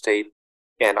within each state.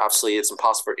 And obviously, it's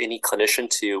impossible for any clinician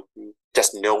to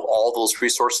just know all those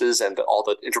resources and all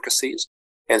the intricacies.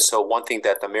 And so one thing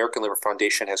that the American Liver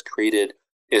Foundation has created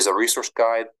is a resource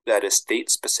guide that is state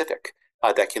specific,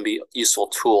 that can be a useful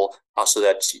tool so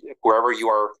that wherever you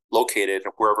are located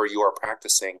and wherever you are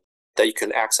practicing, that you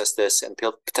can access this and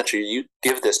potentially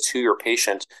give this to your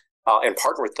patient and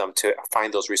partner with them to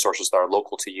find those resources that are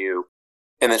local to you.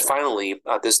 And then finally,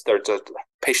 there's a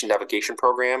patient navigation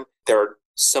program. There are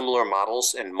similar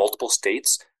models in multiple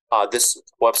states. This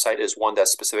website is one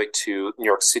that's specific to New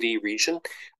York City region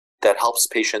that helps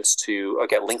patients to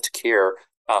get linked to care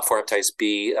for hepatitis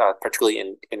B,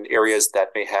 particularly in areas that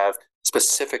may have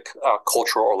specific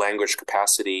cultural or language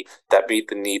capacity that meet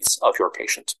the needs of your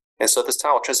patient. And so at this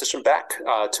time, I'll transition back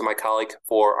to my colleague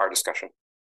for our discussion.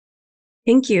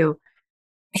 Thank you.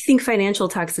 I think financial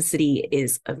toxicity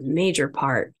is a major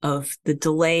part of the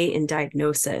delay in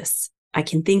diagnosis. I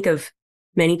can think of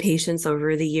many patients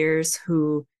over the years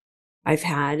who I've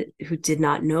had who did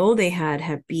not know they had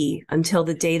Hep B until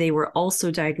the day they were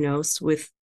also diagnosed with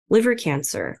liver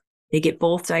cancer. They get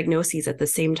both diagnoses at the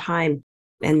same time,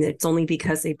 and it's only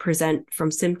because they present from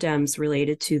symptoms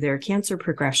related to their cancer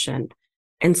progression.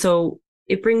 And so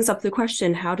it brings up the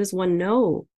question, how does one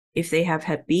know if they have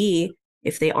Hep B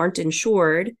if they aren't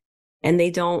insured and they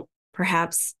don't,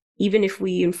 perhaps, even if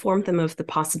we inform them of the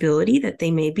possibility that they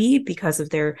may be because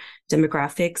of their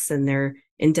demographics and their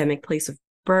endemic place of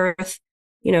birth,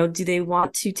 do they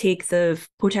want to take the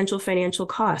potential financial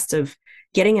cost of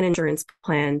getting an insurance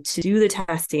plan to do the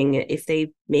testing if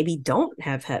they maybe don't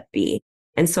have Hep B?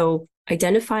 And so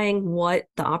identifying what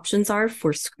the options are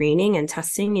for screening and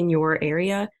testing in your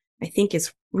area, I think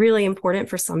is really important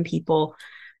for some people.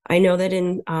 I know that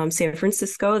in San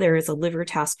Francisco, there is a liver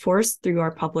task force through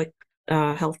our public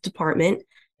health department,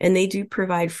 and they do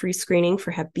provide free screening for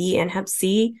Hep B and Hep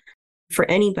C for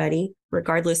anybody,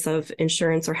 regardless of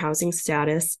insurance or housing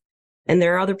status. And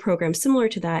there are other programs similar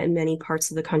to that in many parts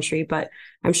of the country, but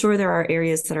I'm sure there are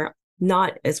areas that are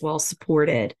not as well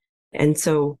supported. And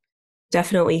so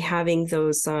definitely having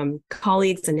those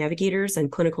colleagues and navigators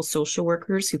and clinical social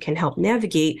workers who can help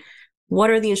navigate what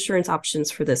are the insurance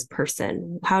options for this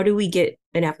person? How do we get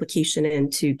an application in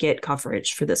to get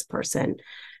coverage for this person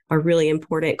are really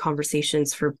important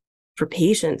conversations for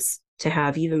patients to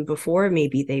have even before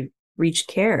maybe they reach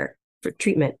care for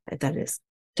treatment, that is.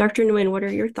 Dr. Nguyen, what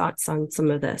are your thoughts on some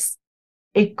of this?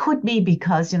 It could be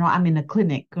because, I'm in a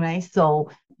clinic, right? So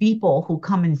people who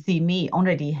come and see me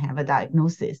already have a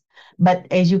diagnosis. But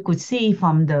as you could see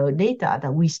from the data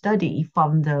that we study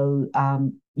from the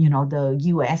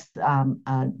US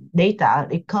data,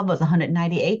 it covers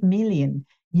 198 million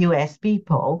US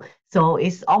people. So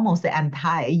it's almost the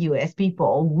entire US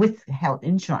people with health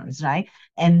insurance, right?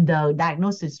 And the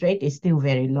diagnosis rate is still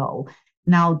very low.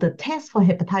 Now, the test for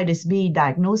hepatitis B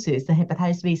diagnosis, the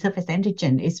hepatitis B surface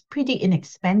antigen, is pretty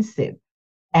inexpensive.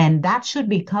 And that should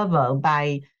be covered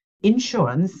by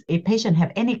insurance if patient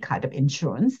have any kind of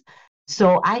insurance.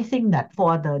 So I think that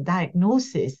for the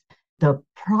diagnosis, the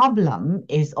problem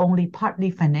is only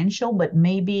partly financial, but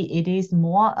maybe it is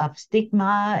more of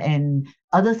stigma and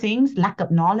other things, lack of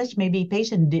knowledge. Maybe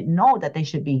patient didn't know that they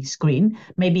should be screened.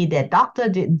 Maybe their doctor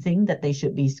didn't think that they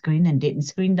should be screened and didn't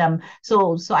screen them.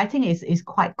 So I think it's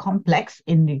quite complex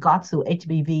in regards to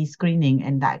HBV screening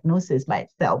and diagnosis by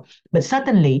itself. But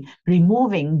certainly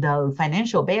removing the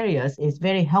financial barriers is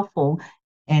very helpful.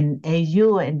 And as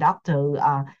you and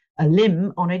Dr.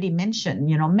 Lim already mentioned,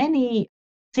 many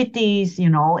cities,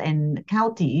 and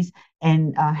counties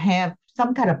and have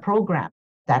some kind of program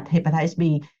that hepatitis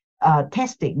B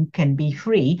testing can be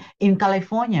free. In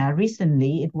California,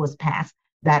 recently it was passed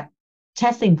that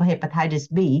testing for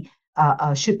hepatitis B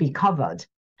should be covered.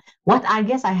 What I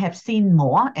guess I have seen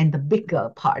more, and the bigger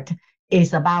part,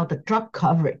 is about the drug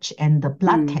coverage and the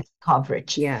blood test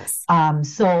coverage. Yes.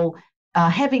 So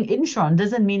having insurance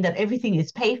doesn't mean that everything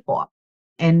is paid for.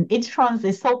 And insurance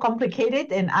is so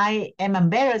complicated, and I am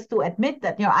embarrassed to admit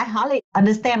that, I hardly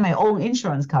understand my own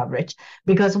insurance coverage,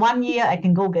 because one year I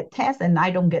can go get tests and I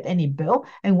don't get any bill.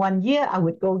 And one year I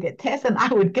would go get tests and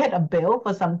I would get a bill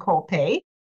for some copay.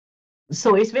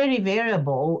 So it's very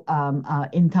variable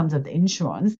in terms of the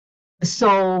insurance.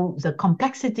 So the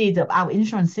complexities of our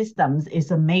insurance systems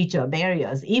is a major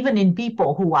barrier, even in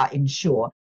people who are insured.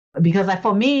 Because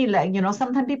for me,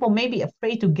 sometimes people may be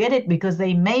afraid to get it because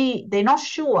they're not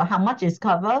sure how much is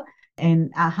covered and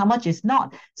how much is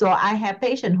not. So I have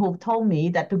patients who've told me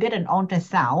that to get an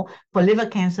ultrasound for liver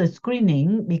cancer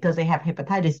screening because they have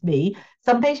hepatitis B,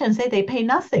 some patients say they pay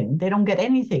nothing. They don't get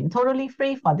anything, totally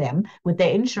free for them with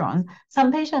their insurance.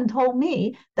 Some patients told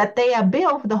me that they are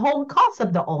billed for the whole cost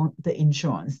of the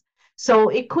insurance. So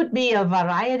it could be a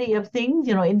variety of things.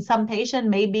 In some patient,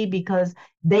 maybe because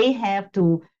they have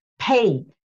to pay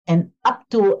and up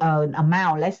to an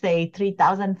amount, let's say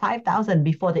 3,000, 5,000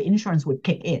 before the insurance would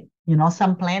kick in.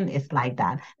 Some plan is like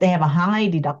that. They have a high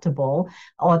deductible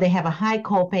or they have a high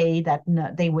copay that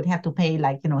they would have to pay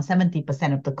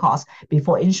 70% of the cost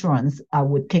before insurance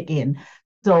would kick in.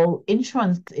 So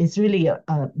insurance is really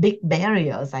a big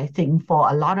barriers, I think, for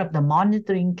a lot of the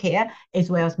monitoring care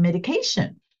as well as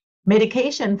medication.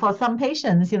 Medication for some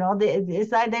patients,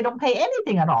 it's like they don't pay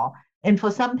anything at all. And for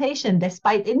some patients,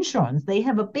 despite insurance, they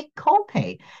have a big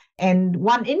copay. And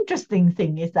one interesting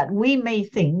thing is that we may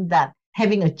think that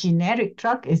having a generic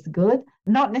drug is good.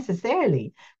 Not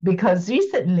necessarily, because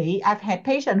recently I've had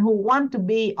patients who want to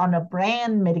be on a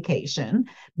brand medication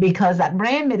because that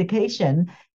brand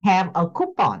medication have a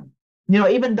coupon,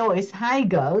 even though it's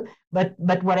higher, but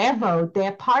whatever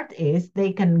their part is,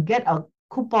 they can get a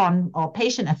coupon or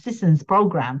patient assistance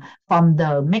program from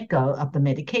the maker of the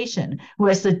medication.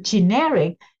 Whereas the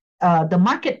generic, the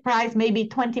market price may be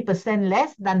 20%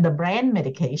 less than the brand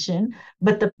medication,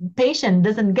 but the patient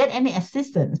doesn't get any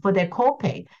assistance for their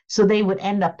copay. So they would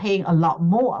end up paying a lot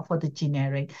more for the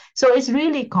generic. So it's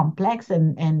really complex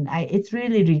and it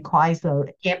really requires a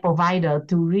care provider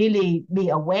to really be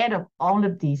aware of all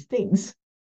of these things.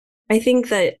 I think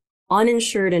that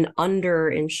uninsured and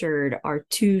underinsured are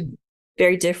two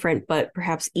very different, but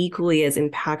perhaps equally as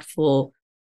impactful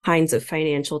kinds of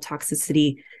financial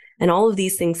toxicity. And all of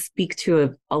these things speak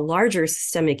to a larger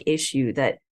systemic issue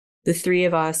that the three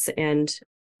of us and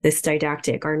this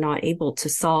didactic are not able to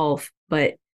solve.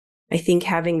 But I think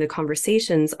having the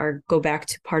conversations go back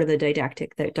to part of the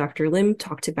didactic that Dr. Lim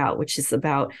talked about, which is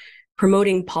about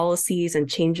promoting policies and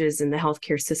changes in the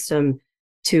healthcare system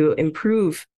to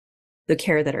improve the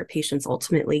care that our patients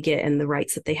ultimately get and the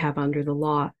rights that they have under the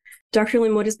law. Dr.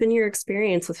 Lim, what has been your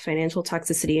experience with financial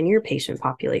toxicity in your patient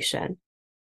population?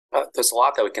 There's a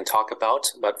lot that we can talk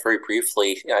about, but very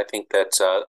briefly, I think that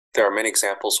there are many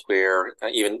examples where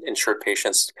even insured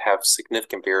patients have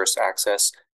significant barriers to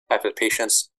access. I've had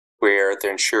patients where the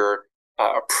insurer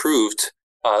approved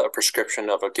a prescription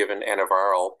of a given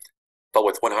antiviral, but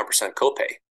with 100%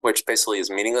 copay, which basically is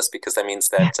meaningless because that means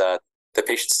that the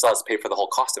patient still has to pay for the whole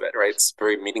cost of it, right? It's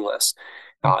very meaningless.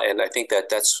 And I think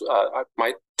that's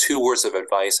my 2 words of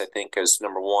advice, I think, is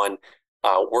number one,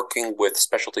 working with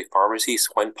specialty pharmacies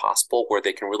when possible, where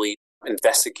they can really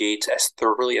investigate as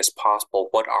thoroughly as possible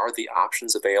what are the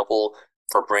options available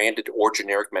for branded or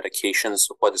generic medications,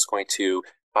 what is going to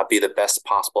be the best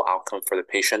possible outcome for the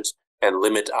patient and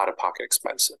limit out-of-pocket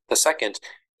expenses. The second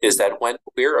is that when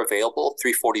we're available,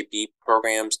 340B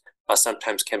programs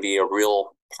sometimes can be a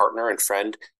real partner and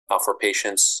friend for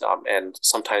patients and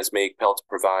sometimes may be able to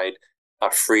provide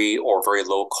free or very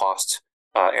low-cost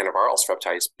antivirals for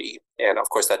hepatitis B. And of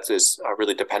course, that is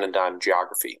really dependent on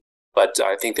geography. But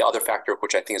I think the other factor,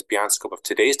 which I think is beyond scope of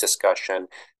today's discussion,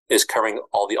 is covering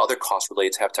all the other costs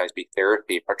related to hepatitis B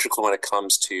therapy, particularly when it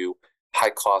comes to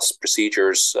high-cost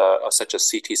procedures such as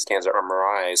CT scans or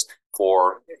MRIs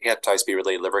for hepatitis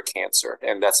B-related liver cancer.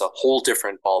 And that's a whole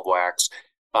different ball of wax.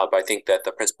 But I think that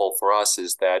the principle for us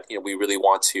is that we really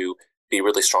want to be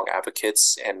really strong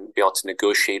advocates and be able to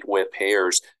negotiate with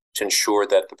payers to ensure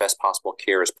that the best possible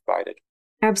care is provided.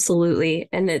 Absolutely.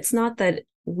 And it's not that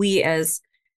we as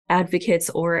advocates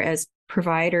or as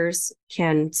providers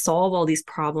can solve all these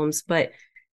problems, but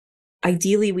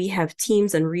ideally we have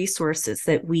teams and resources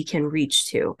that we can reach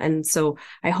to. And so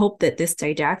I hope that this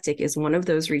didactic is one of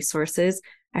those resources.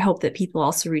 I hope that people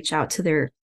also reach out to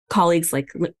their colleagues like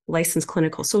licensed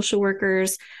clinical social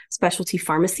workers, specialty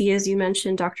pharmacy, as you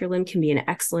mentioned, Dr. Lim, can be an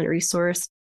excellent resource.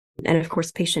 And of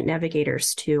course, patient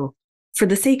navigators too. For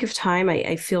the sake of time,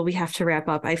 I feel we have to wrap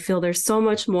up. I feel there's so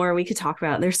much more we could talk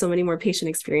about. There's so many more patient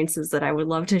experiences that I would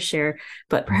love to share,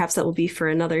 but perhaps that will be for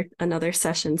another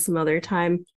session some other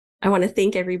time. I want to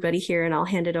thank everybody here, and I'll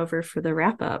hand it over for the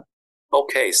wrap up.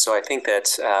 Okay, so I think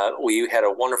that we had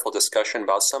a wonderful discussion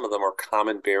about some of the more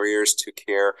common barriers to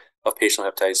care of patients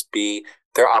with hepatitis B.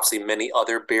 There are obviously many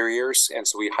other barriers, and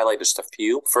so we highlighted just a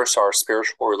few. First, our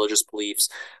spiritual or religious beliefs.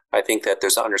 I think that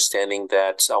there's an understanding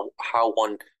that how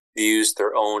one views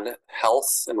their own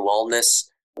health and wellness,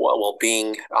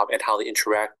 well-being, and how they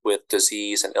interact with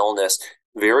disease and illness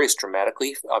varies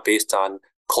dramatically based on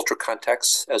cultural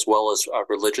context as well as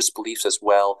religious beliefs as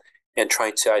well, and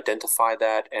trying to identify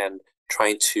that and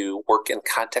trying to work in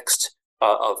context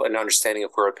of an understanding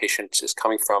of where a patient is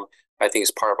coming from, I think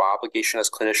is part of our obligation as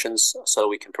clinicians so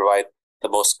we can provide the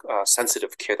most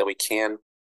sensitive care that we can.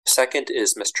 Second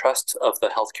is mistrust of the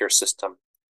healthcare system.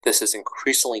 This is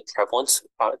increasingly prevalent,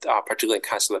 particularly in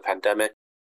context of the pandemic.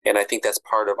 And I think that's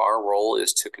part of our role,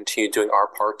 is to continue doing our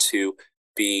part to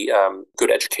be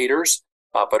good educators,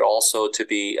 but also to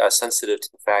be sensitive to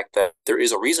the fact that there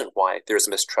is a reason why there's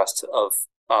a mistrust of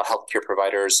healthcare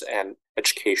providers and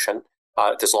education.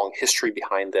 There's a long history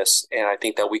behind this, and I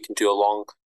think that we can do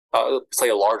play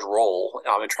a large role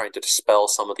in trying to dispel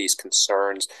some of these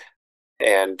concerns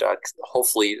and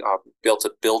hopefully be able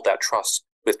to build that trust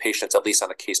with patients, at least on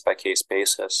a case-by-case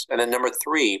basis. And then number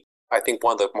 3, I think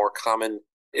one of the more common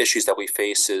issues that we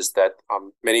face is that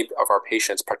many of our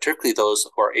patients, particularly those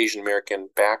who are Asian American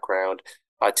background,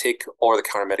 take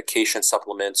over-the-counter medication,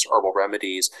 supplements, herbal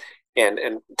remedies, and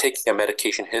taking a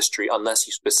medication history, unless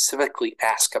you specifically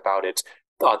ask about it,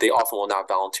 they often will not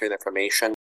volunteer the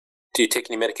information. Do you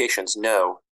take any medications?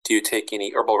 No. Do you take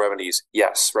any herbal remedies?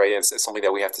 Yes, right? It's something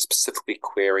that we have to specifically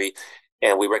query,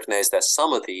 and we recognize that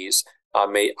some of these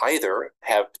may either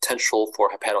have potential for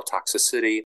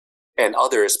hepatotoxicity, and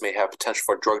others may have potential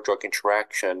for drug-drug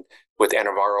interaction with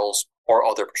antivirals or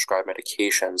other prescribed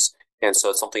medications. And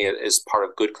so it's something that is part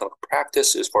of good clinical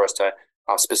practice, is for us to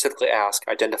specifically ask,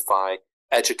 identify,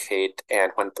 educate,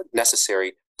 and when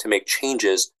necessary, to make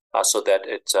changes so that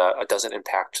it doesn't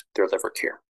impact their liver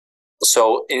care.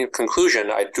 So in conclusion,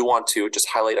 I do want to just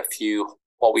highlight a few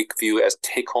what we view as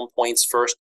take-home points.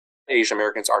 First, Asian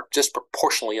Americans are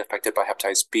disproportionately affected by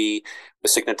hepatitis B, with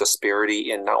significant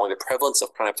disparity in not only the prevalence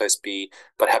of chronic hepatitis B,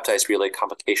 but hepatitis B-related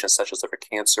complications such as liver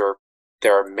cancer.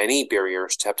 There are many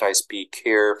barriers to hepatitis B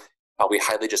care. We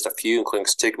highlight just a few, including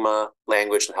stigma,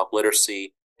 language and health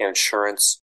literacy, and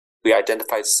insurance. We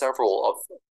identified several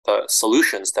of the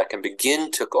solutions that can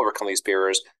begin to overcome these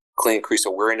barriers, including increased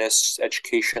awareness,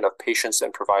 education of patients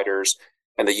and providers,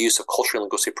 and the use of culturally and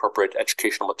linguistically appropriate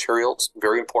educational materials,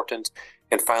 very important.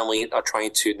 And finally,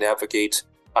 trying to navigate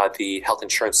the health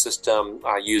insurance system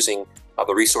using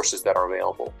the resources that are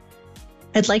available.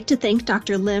 I'd like to thank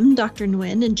Dr. Lim, Dr.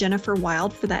 Nguyen, and Jennifer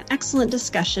Wild for that excellent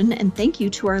discussion, and thank you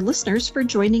to our listeners for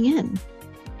joining in.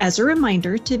 As a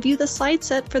reminder, to view the slide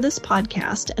set for this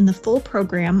podcast and the full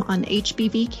program on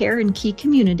HBV care in key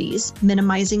communities,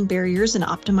 minimizing barriers and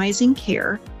optimizing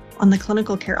care, on the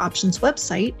Clinical Care Options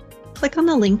website, click on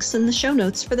the links in the show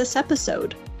notes for this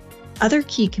episode. Other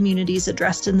key communities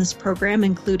addressed in this program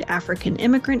include African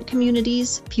immigrant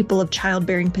communities, people of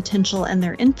childbearing potential and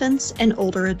their infants, and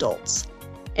older adults.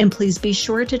 And please be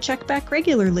sure to check back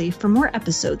regularly for more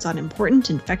episodes on important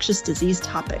infectious disease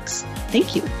topics.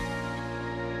 Thank you.